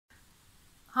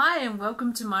Hi and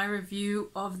welcome to my review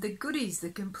of The Goodies, the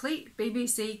complete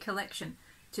BBC collection.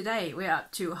 Today we're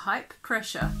up to Hype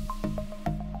Pressure.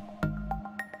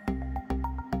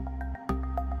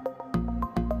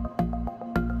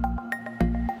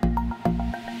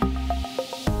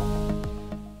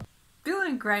 Bill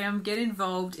and Graeme get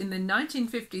involved in the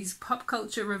 1950s pop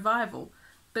culture revival,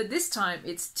 but this time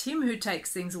it's Tim who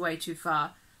takes things way too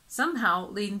far, somehow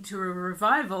leading to a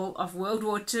revival of World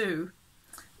War II.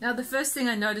 Now, the first thing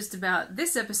I noticed about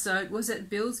this episode was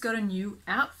that Bill's got a new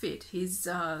outfit. His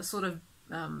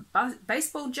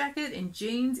baseball jacket and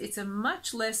jeans. It's a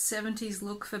much less 70s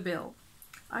look for Bill.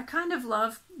 I kind of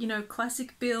love,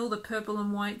 classic Bill, the purple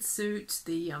and white suit,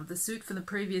 the suit from the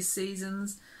previous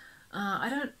seasons. I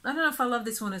don't know if I love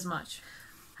this one as much.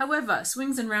 However,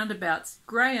 swings and roundabouts,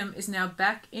 Graeme is now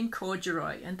back in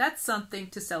corduroy, and that's something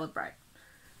to celebrate.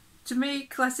 To me,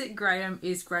 classic Graeme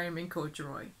is Graeme in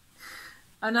corduroy.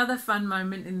 Another fun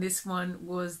moment in this one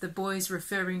was the boys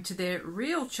referring to their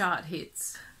real chart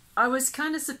hits. I was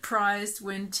kind of surprised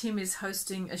when Tim is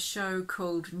hosting a show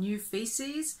called New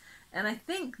Feces, and I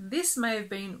think this may have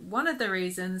been one of the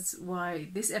reasons why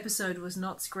this episode was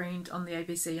not screened on the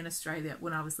ABC in Australia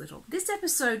when I was little. This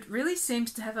episode really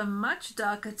seems to have a much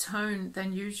darker tone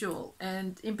than usual,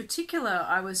 and in particular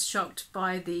I was shocked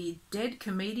by the dead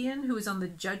comedian who was on the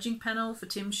judging panel for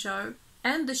Tim's show,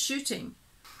 and the shooting.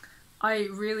 I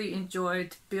really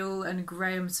enjoyed Bill and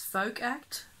Graeme's folk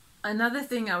act. Another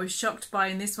thing I was shocked by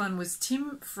in this one was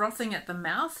Tim frothing at the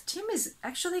mouth. Tim is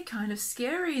actually kind of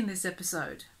scary in this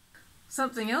episode.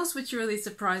 Something else which really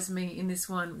surprised me in this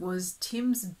one was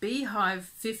Tim's beehive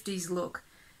 50s look.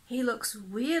 He looks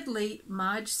weirdly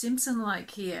Marge Simpson-like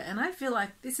here, and I feel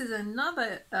like this is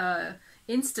another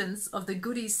instance of the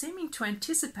Goodies seeming to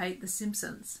anticipate the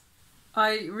Simpsons.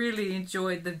 I really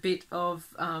enjoyed the bit of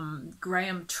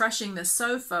Graeme trashing the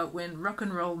sofa when rock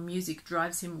and roll music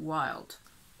drives him wild.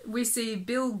 We see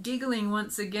Bill giggling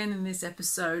once again in this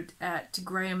episode at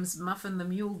Graeme's Muffin the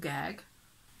Mule gag.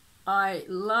 I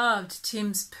loved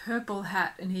Tim's purple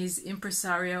hat and his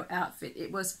impresario outfit.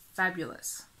 It was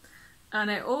fabulous. And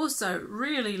I also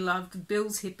really loved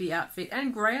Bill's hippie outfit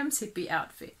and Graeme's hippie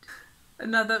outfit.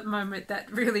 Another moment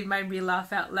that really made me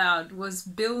laugh out loud was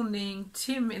Bill kneeing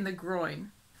Tim in the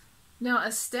groin. Now, a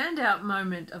standout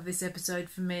moment of this episode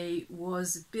for me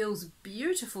was Bill's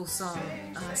beautiful song,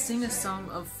 Sing a Song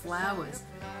of Flowers.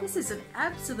 This is an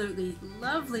absolutely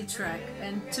lovely track,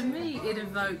 and to me it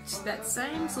evoked that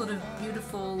same sort of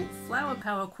beautiful flower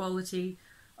power quality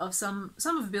of some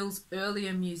of Bill's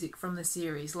earlier music from the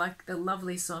series, like the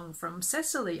lovely song from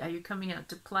Cecily, Are You Coming Out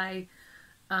to Play?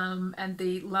 And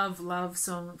the Love Love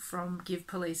song from Give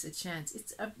Police a Chance.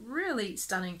 It's a really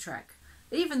stunning track,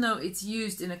 even though it's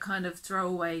used in a kind of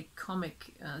throwaway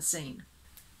comic scene.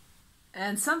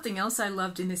 And something else I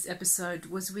loved in this episode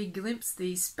was we glimpsed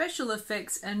the special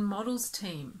effects and models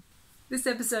team. This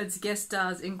episode's guest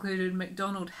stars included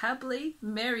McDonald Hobley,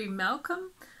 Mary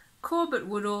Malcolm, Corbet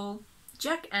Woodall,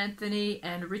 Jack Anthony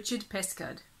and Richard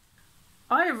Pescud.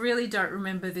 I really don't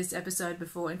remember this episode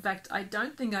before. In fact, I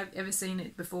don't think I've ever seen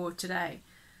it before today.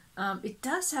 It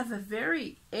does have a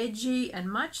very edgy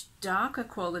and much darker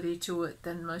quality to it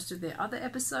than most of their other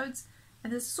episodes,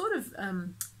 and there's a sort of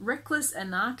reckless,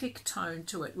 anarchic tone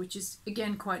to it, which is,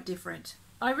 again, quite different.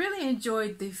 I really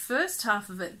enjoyed the first half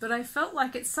of it, but I felt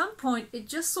like at some point it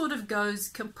just sort of goes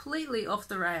completely off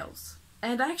the rails.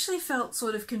 And I actually felt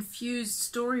sort of confused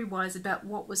story-wise about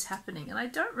what was happening, and I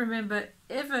don't remember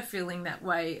ever feeling that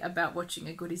way about watching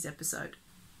a Goodies episode.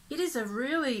 It is a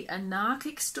really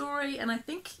anarchic story, and I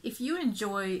think if you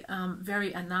enjoy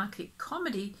very anarchic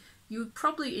comedy, you would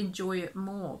probably enjoy it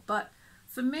more. But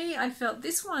for me, I felt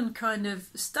this one kind of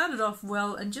started off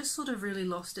well and just sort of really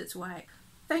lost its way.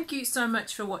 Thank you so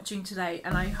much for watching today,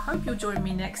 and I hope you'll join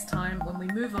me next time when we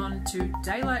move on to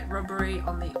Daylight Robbery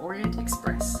on the Orient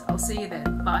Express. I'll see you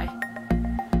then. Bye.